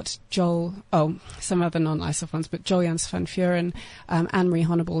we've got some other non-Lysov ones, but Joel Jans van Vuren, Anne-Marie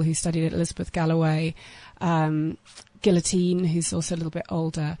Honnibal, who studied at Elizabeth Galloway, Guillotine, who's also a little bit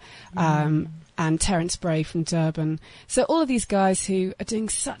older, and Terence Bray from Durban. So all of these guys who are doing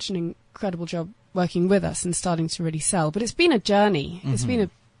such an incredible job working with us and starting to really sell. But it's been a journey. It's been a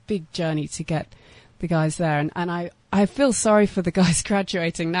big journey to get the guys there. And I feel sorry for the guys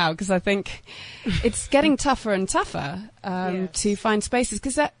graduating now, because I think it's getting tougher and tougher to find spaces,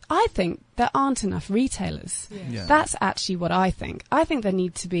 because I think there aren't enough retailers. Yeah. That's actually what I think. I think there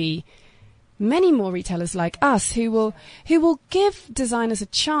need to be many more retailers like us who will give designers a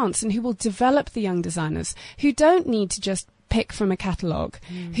chance and who will develop the young designers who don't need to just pick from a catalogue,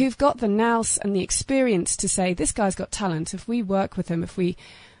 who've got the nous and the experience to say, this guy's got talent. If we work with him, if we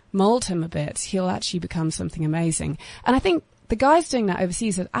mould him a bit, he'll actually become something amazing. And I think the guys doing that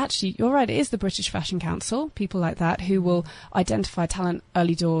overseas are actually, you're right, it is the British Fashion Council, people like that who will identify talent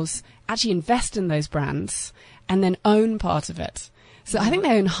early doors, actually invest in those brands, and then own part of it. So I think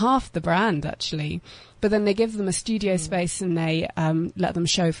they own half the brand, actually. But then they give them a studio space and they let them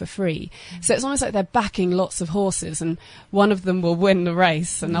show for free. So it's almost like they're backing lots of horses, and one of them will win the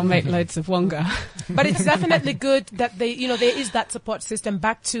race and they'll make loads of wonga. But it's definitely good that there is that support system,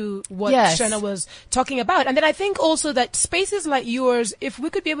 back to what Shana was talking about. And then I think also that spaces like yours, if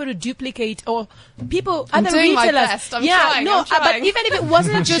we could be able to duplicate, or people, I'm other doing retailers. my best. I'm trying. But even if it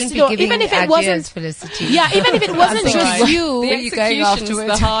wasn't just, even if it wasn't, Felicity. even if it wasn't just you, The execution is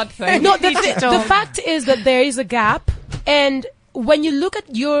the hard thing. No, the fact is that there is a gap, and when you look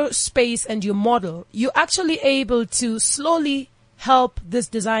at your space and your model, you're actually able to slowly help these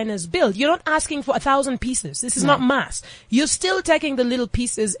designers build. You're not asking for 1,000 pieces. This is not mass. You're still taking the little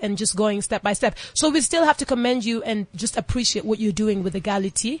pieces and just going step by step. So we still have to commend you and just appreciate what you're doing with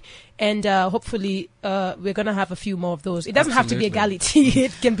Egality. And hopefully we're going to have a few more of those. It doesn't have to be Egality.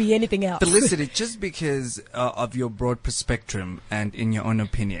 It can be anything else. Felicity, just because of your broad perspective and in your own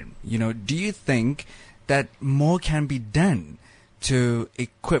opinion, do you think that more can be done to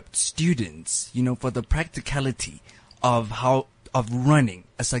equip students, for the practicality of running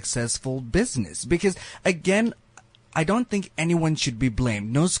a successful business? Because again, I don't think anyone should be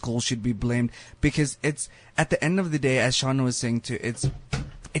blamed. No school should be blamed, because it's, at the end of the day, as Shana was saying too, it's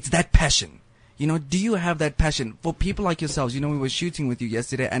that passion. Do you have that passion? For people like yourselves, we were shooting with you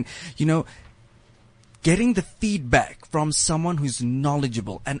yesterday, and getting the feedback from someone who's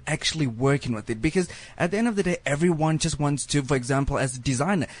knowledgeable and actually working with it. Because at the end of the day, everyone just wants to, for example, as a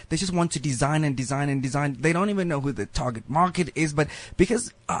designer, they just want to design and design and design. They don't even know who the target market is, but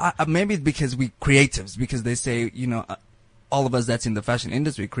because, maybe it's because we creatives, because they say, all of us that's in the fashion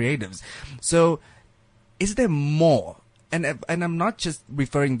industry, creatives. So is there more? And I'm not just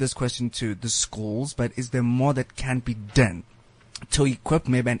referring this question to the schools, but is there more that can be done to equip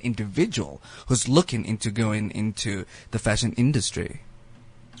maybe an individual who's looking into going into the fashion industry?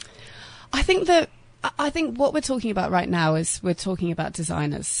 I think that I think what we're talking about right now is we're talking about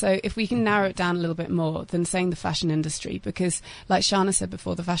designers. So if we can narrow it down a little bit more than saying the fashion industry, because like Shana said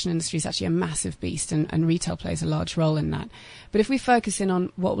before, the fashion industry is actually a massive beast and retail plays a large role in that. But if we focus in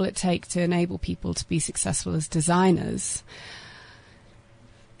on what will it take to enable people to be successful as designers,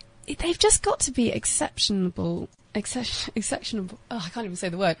 they've just got to be exceptional. I can't even say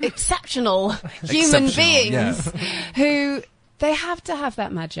the word. Exceptional human beings who they have to have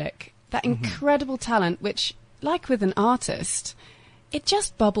that magic, that incredible talent, which, like with an artist, it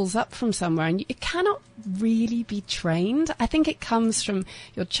just bubbles up from somewhere and it cannot really be trained. I think it comes from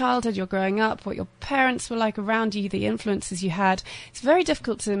your childhood, your growing up, what your parents were like around you, the influences you had. It's very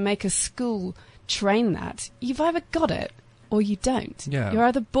difficult to make a school train that. You've either got it or you don't. Yeah. You're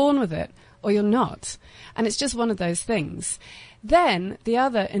either born with it or you're not. And it's just one of those things. Then the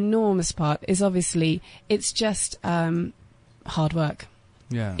other enormous part is obviously it's just hard work.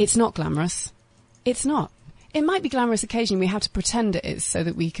 Yeah. It's not glamorous. It's not. It might be glamorous occasionally. We have to pretend it is so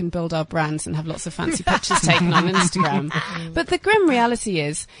that we can build our brands and have lots of fancy pictures taken on Instagram. But the grim reality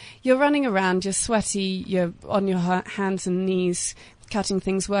is you're running around, you're sweaty, you're on your hands and knees, cutting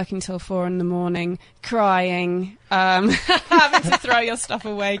things, working till 4 a.m, crying, having to throw your stuff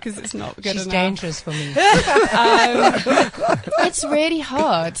away because it's not good enough. She's dangerous for me. It's really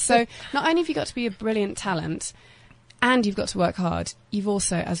hard. So not only have you got to be a brilliant talent and you've got to work hard, you've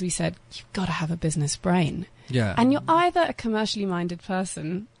also, as we said, you've got to have a business brain. Yeah. And you're either a commercially minded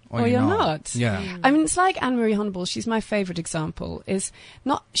person or you're not. Yeah. I mean, it's like Anne-Marie Honorable. She's my favourite example.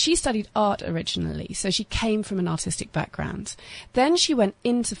 She studied art originally, so she came from an artistic background. Then she went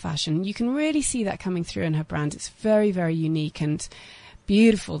into fashion. You can really see that coming through in her brand. It's very, very unique and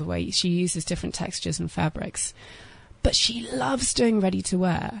beautiful the way she uses different textures and fabrics. But she loves doing ready to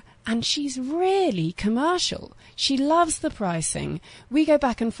wear. And she's really commercial. She loves the pricing. We go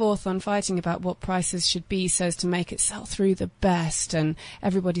back and forth on fighting about what prices should be so as to make it sell through the best and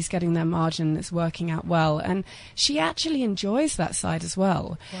everybody's getting their margin, it's working out well. And she actually enjoys that side as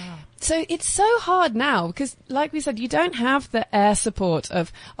well. Wow. So it's so hard now because, like we said, you don't have the air support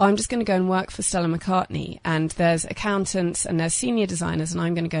of, I'm just going to go and work for Stella McCartney and there's accountants and there's senior designers and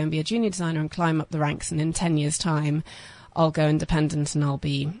I'm going to go and be a junior designer and climb up the ranks and in 10 years' time I'll go independent and I'll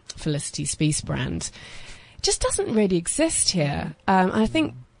be Felicity Spiess brand. It just doesn't really exist here. I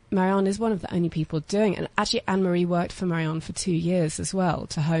think Marianne is one of the only people doing it. And actually, Anne-Marie worked for Marianne for 2 years as well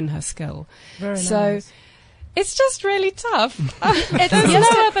to hone her skill. Very so nice. It's just really tough. There's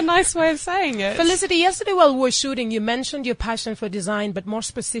no other nice way of saying it. Felicity, yesterday while we were shooting, you mentioned your passion for design, but more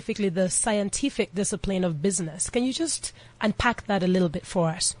specifically the scientific discipline of business. Can you just unpack that a little bit for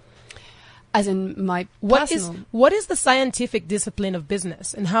us? As in my What personal... is the scientific discipline of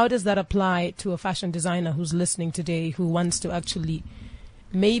business, and how does that apply to a fashion designer who's listening today who wants to actually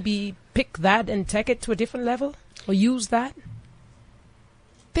maybe pick that and take it to a different level or use that?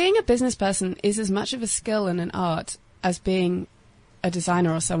 Being a business person is as much of a skill and an art as being a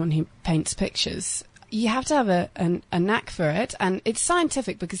designer or someone who paints pictures. You have to have a knack for it, and it's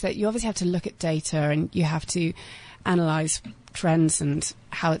scientific because you obviously have to look at data and you have to analyse trends and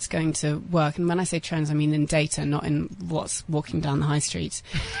how it's going to work. And when I say trends, I mean in data, not in what's walking down the high street.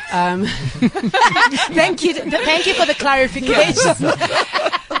 Thank you for the clarification.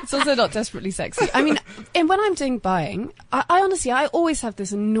 It's also not desperately sexy. I mean, and when I'm doing buying, I honestly, I always have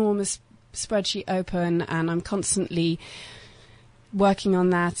this enormous spreadsheet open and I'm constantly working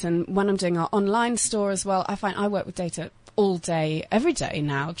on that. And when I'm doing our online store as well, I find I work with data all day, every day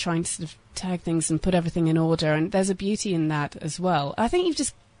now, trying to sort of tag things and put everything in order. And there's a beauty in that as well. I think you've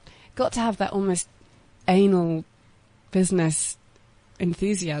just got to have that almost anal business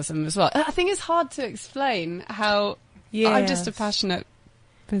enthusiasm as well. I think it's hard to explain how I'm just a passionate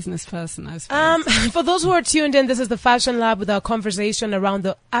business person, I suppose. For those who are tuned in, this is the Fashion Lab with our conversation around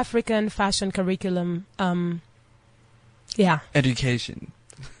the African fashion curriculum. Education.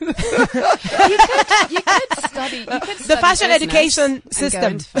 You could study The fashion education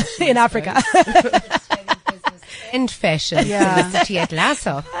system in Africa. And fashion. University at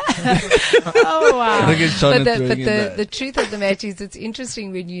Lasso. Oh, wow. Look at Shana But throwing in that. the truth of the matter is, it's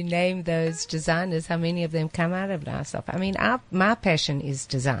interesting when you name those designers, how many of them come out of Lasso. I mean, my passion is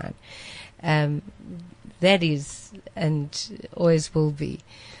design. That is, and always will be.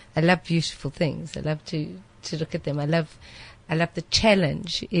 I love beautiful things. I love to look at them. I love the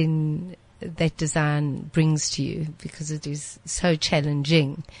challenge in that design brings to you, because it is so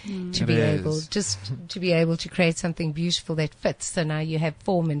challenging to be able to create something beautiful that fits. So now you have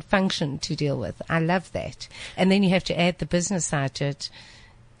form and function to deal with. I love that. And then you have to add the business side to it.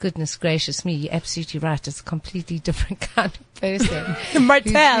 Goodness gracious me, you're absolutely right. It's a completely different kind of person.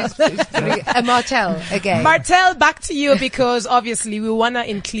 Martel. Martel, again. Martel, back to you, because obviously we want to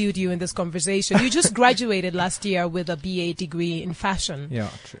include you in this conversation. You just graduated last year with a BA degree in fashion. Yeah,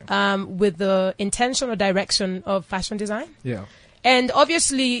 true. With the intention or direction of fashion design. Yeah. And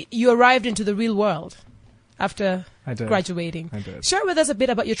obviously you arrived into the real world after I did. graduating. I did. Share with us a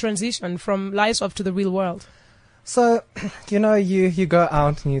bit about your transition from Lysov to the real world. So, you go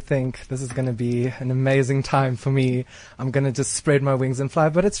out and you think this is going to be an amazing time for me. I'm going to just spread my wings and fly,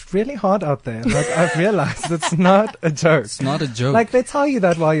 but it's really hard out there. Like, I've realized it's not a joke. It's not a joke. Like, they tell you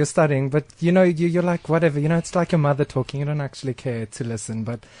that while you're studying, but you're like, whatever, it's like your mother talking. You don't actually care to listen,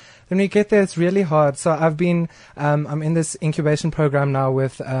 but when you get there, it's really hard. So I've been, I'm in this incubation program now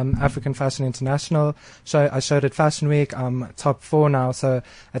with African Fashion International. I showed at Fashion Week. I'm top 4 now. So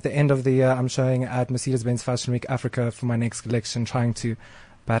at the end of the year, I'm showing at Mercedes-Benz Fashion Week Africa for my next collection, trying to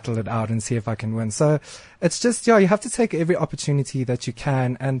battle it out and see if I can win. So it's just, you have to take every opportunity that you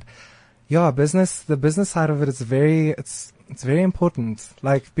can. And the business side of it is it's very important.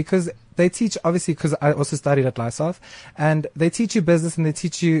 Like, because they teach, obviously, because I also studied at Lysov, and they teach you business and they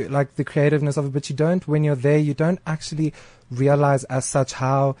teach you like the creativeness of it, but when you're there, you don't actually realize as such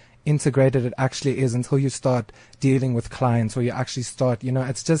how integrated it actually is until you start dealing with clients, or you actually start,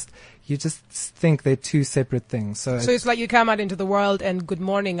 it's just, you just think they're two separate things. So it's like you come out into the world and good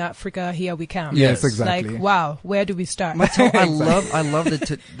morning, Africa, here we come. Yes, exactly. Like, wow, where do we start? Martel, I love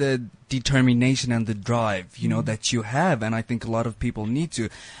the determination and the drive, that you have. And I think a lot of people need to.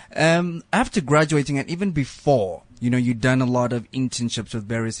 After graduating and even before, you've done a lot of internships with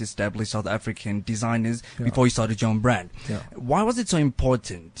various established South African designers before you started your own brand. Yeah. Why was it so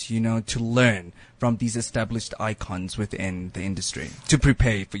important, to learn from these established icons within the industry to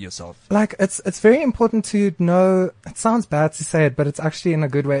prepare for yourself? Like, it's very important to know, it sounds bad to say it, but it's actually in a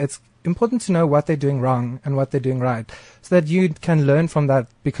good way. It's important to know what they're doing wrong and what they're doing right, so that you can learn from that,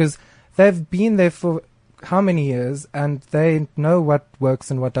 because they've been there for how many years and they know what works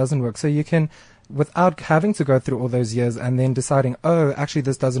and what doesn't work. So you can, without having to go through all those years and then deciding, oh, actually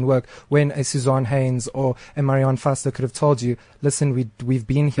this doesn't work, when a Suzanne Haynes or a Marianne Foster could have told you, listen, we've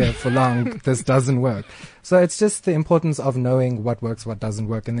been here for long, this doesn't work. So it's just the importance of knowing what works, what doesn't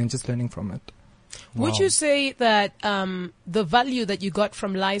work, and then just learning from it. Would you say that the value that you got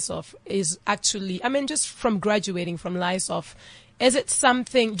from Lysov is actually, just from graduating from Lysov, is it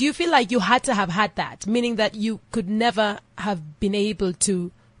something, do you feel like you had to have had that, meaning that you could never have been able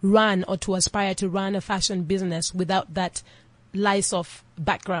to run or to aspire to run a fashion business without that Lysov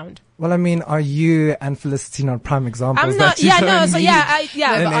background? Well, are you and Felicity not prime examples? I'm not. That you Yeah, don't no. So need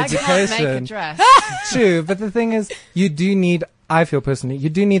yeah. an But I can't make a education. dress. True, but the thing is, you do need, I feel personally, you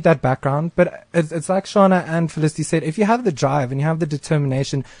do need that background, but it's like Shauna and Felicity said, if you have the drive and you have the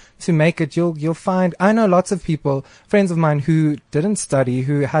determination to make it, you'll find, I know lots of people, friends of mine who didn't study,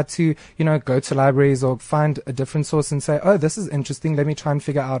 who had to, go to libraries or find a different source and say, oh, this is interesting, let me try and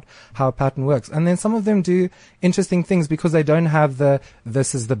figure out how a pattern works. And then some of them do interesting things because they don't have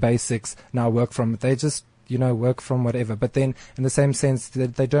this is the basics, now work from it. They just, work from whatever. But then in the same sense,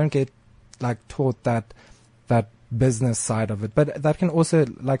 they don't get like taught that business side of it. But that can also,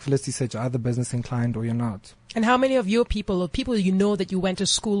 like Felicity said, you're either business inclined or you're not. And how many of your people or people that you went to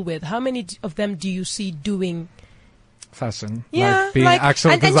school with, how many of them do you see doing Fashion? Yeah, like being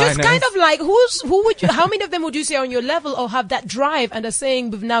actual and designers. just kind of like who would you? How many of them would you say on your level or have that drive and are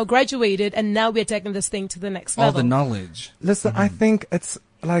saying we've now graduated and now we're taking this thing to the next All level? the knowledge. Listen, I think it's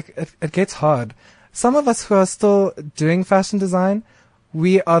like it gets hard. Some of us who are still doing fashion design,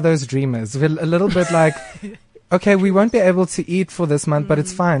 we are those dreamers. We're a little bit like, okay, we won't be able to eat for this month, but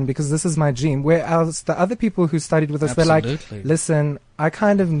it's fine because this is my dream. Whereas the other people who studied with us, they're like, listen, I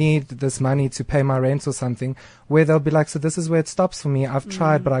kind of need this money to pay my rent or something, where they'll be like, so this is where it stops for me. I've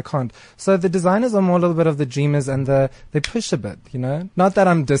tried, but I can't. So the designers are more a little bit of the dreamers and they push a bit, Not that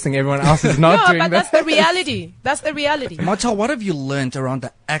I'm dissing everyone else who's not doing but that. that's the reality. That's the reality. Martel, what have you learned around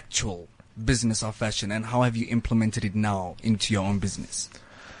the actual business of fashion and how have you implemented it now into your own business?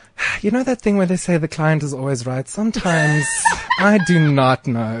 You know that thing where they say the client is always right? Sometimes I do not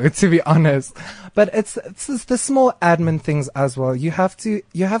know, to be honest. But it's the small admin things as well. You have to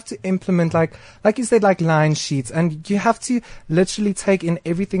implement like you said, like line sheets, and you have to literally take in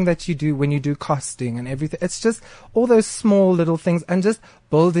everything that you do when you do costing and everything. It's just all those small little things, and just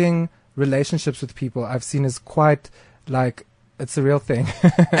building relationships with people I've seen is quite like, it's a real thing.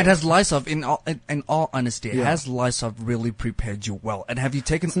 And has Lysov, in all honesty, has Lysov really prepared you well? And have you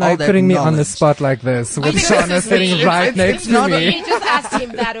taken It's all like that putting me on the knowledge? spot like this with think this Shauna is sitting me. right next to not me. We just asked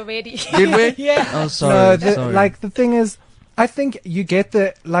him that already. Did we? Yeah. Oh, sorry. No, sorry. like the thing is, I think you get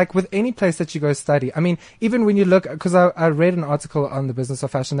like with any place that you go study. I mean, even when you look, because I read an article on the Business of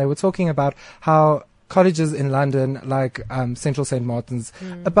Fashion, they were talking about how colleges in London, like Central St. Martin's,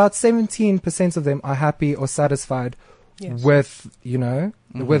 about 17% of them are happy or satisfied with,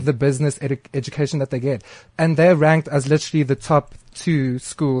 with the business education that they get. And they're ranked as literally the top 2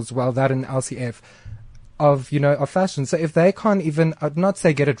 schools, well, that and LCF, of fashion. So if they can't even, I'd not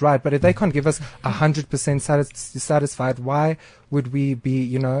say get it right, but if they can't give us 100% satisfied, why would we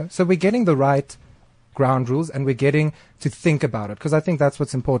be, so we're getting the right ground rules and we're getting to think about it, because I think that's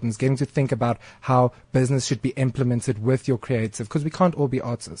what's important, is getting to think about how business should be implemented with your creative, because we can't all be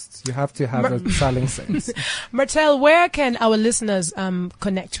artists. You have to have a selling sense. Martel, where can our listeners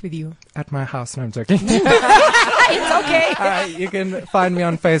connect with you? At my house. No, I'm joking. It's okay. You can find me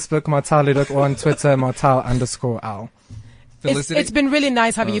on Facebook, Martel Luduk, or on Twitter, Martel_Al. Felicity? It's been really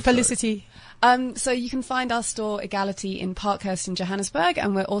nice having you. Felicity. So you can find our store Egality in Parkhurst in Johannesburg,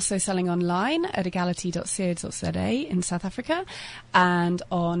 and we're also selling online at egality.co.za in South Africa, and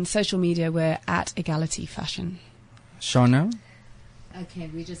on social media we're at Egality Fashion. Shauna? Okay,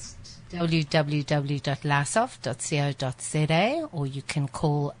 we just www.lasof.co.za, or you can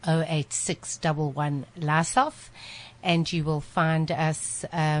call 08611 Lasof, and you will find us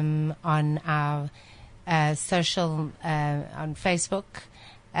on our social on Facebook.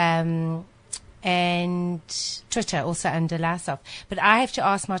 And Twitter, also under Lasof. But I have to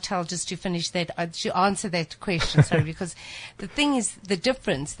ask Martel just to finish that, to answer that question, sorry, because the thing is, the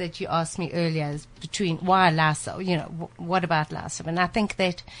difference that you asked me earlier is between why Lasof, what about Lasof? And I think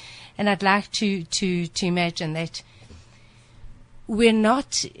that, and I'd like to imagine that we're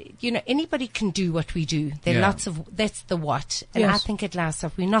not, anybody can do what we do. There are lots of, that's the what. And I think at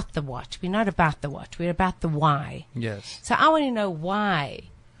Lasof, we're not the what. We're not about the what. We're about the why. Yes. So I want to know why.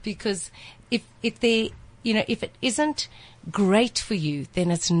 Because if it isn't great for you,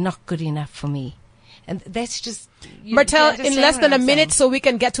 then it's not good enough for me. And that's just... Martel, in less than a minute, so we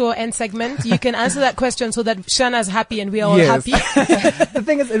can get to our end segment, you can answer that question so that Shana's happy and we are all happy. The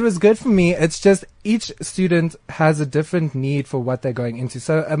thing is, it was good for me. It's just each student has a different need for what they're going into.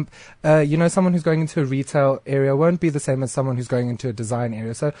 So, someone who's going into a retail area won't be the same as someone who's going into a design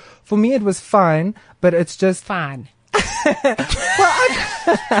area. So for me, it was fine, but it's just... Fine.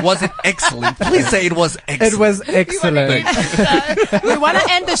 Was it excellent? Please say it was excellent. It was excellent. We want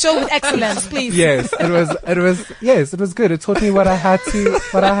to end the show with excellence, please. Yes, it was good. It taught me what I had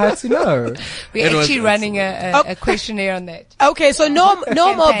to know. We're actually running a questionnaire on that. Okay, so no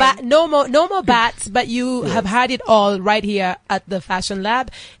more bats, but you have had it all right here at the Fashion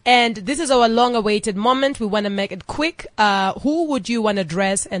Lab. And this is our long awaited moment. We want to make it quick. Who would you want to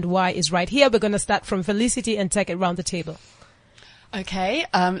dress and why is right here? We're going to start from Felicity and take it round the table. Okay,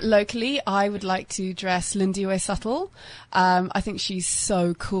 locally, I would like to dress Lindiwe Subtle. I think she's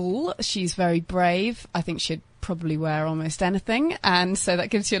so cool. She's very brave. I think she'd probably wear almost anything, and so that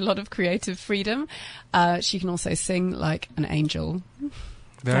gives you a lot of creative freedom. She can also sing like an angel.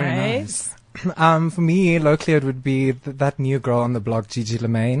 Very nice. For me, locally, it would be that new girl on the block, Gigi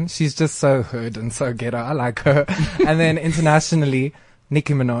Lemaine. She's just so hood and so ghetto. I like her. And then internationally,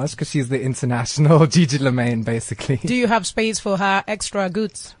 Nicki Minaj, because she's the international Gigi Lemaine, basically. Do you have space for her extra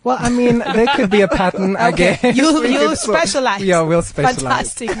goods? Well, I mean, there could be a pattern, I guess. You'll specialize. Yeah, we'll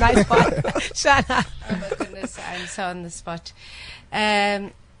specialize. Fantastic. Nice one. Shana. Oh my goodness, I'm so on the spot.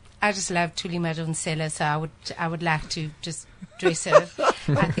 I just love Thuli Madonsela, so I would like to just dress her.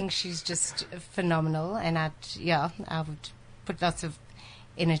 I think she's just phenomenal, and I would put lots of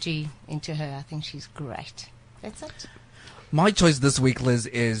energy into her. I think she's great. That's it. My choice this week, Liz,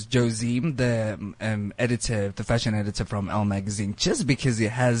 is Josie, the editor, the fashion editor from Elle magazine, just because he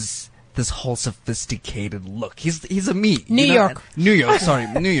has this whole sophisticated look. He's a me. New York, sorry.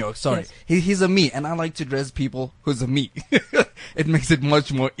 Yes. He's a me, and I like to dress people who's a me. It makes it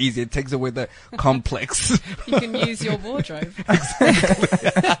much more easy. It takes away the complex. You can use your wardrobe.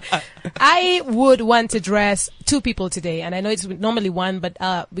 I would want to dress two people today, and I know it's normally one, but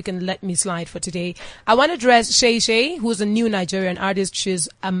we can let me slide for today. I want to dress Shay Shay, who's a new Nigerian artist. She's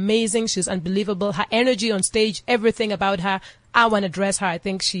amazing. She's unbelievable. Her energy on stage, everything about her. I want to dress her. I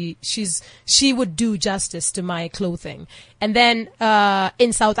think she would do justice to my clothing. And then,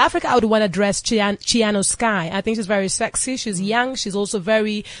 in South Africa, I would want to dress Chiano Sky. I think she's very sexy. She's young. She's also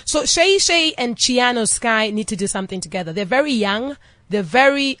so Shay Shay and Chiano Sky need to do something together. They're very young. They're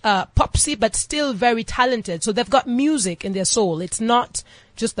very, popsy, but still very talented. So they've got music in their soul. It's not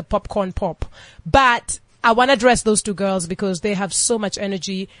just the popcorn pop. But I want to address those two girls because they have so much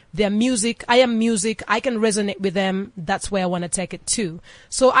energy. Their music, I am music. I can resonate with them. That's where I want to take it to.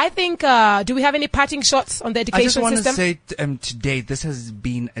 So I think, do we have any parting shots on the I education just want system? to say today, this has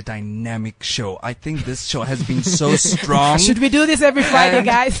been a dynamic show. I think this show has been so strong. Should we do this every Friday, And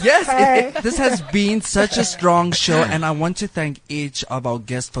guys? Yes, this has been such a strong show, and I want to thank each of our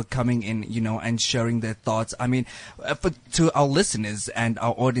guests for coming in, and sharing their thoughts. I mean, to our listeners and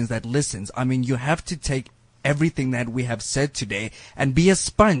our audience that listens, I mean, you have to take everything that we have said today and be a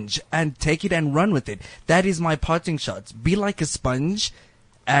sponge and take it and run with it. That is my parting shots. Be like a sponge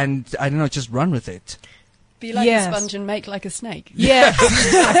and, I don't know, just run with it. Be like Yes. a sponge and make like a snake. Yes.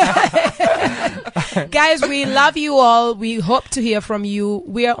 Guys, we love you all. We hope to hear from you.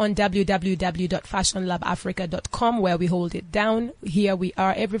 We are on www.fashionlabafrica.com where we hold it down. Here we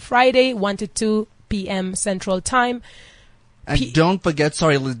are every Friday, 1 to 2 p.m. Central Time. And don't forget to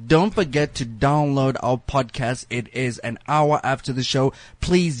download our podcast. It is an hour after the show.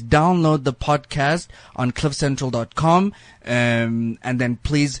 Please download the podcast on cliffcentral.com. And then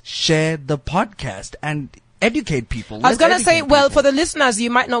please share the podcast and educate people. I was going to Let's say, educate well, people. for the listeners, you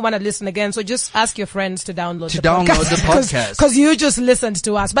might not want to listen again. So just ask your friends to download the podcast. Because you just listened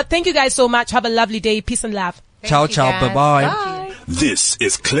to us. But thank you guys so much. Have a lovely day. Peace and love. Ciao, Thank you, ciao. guys. Bye-bye. Bye. This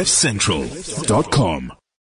is CliffCentral.com.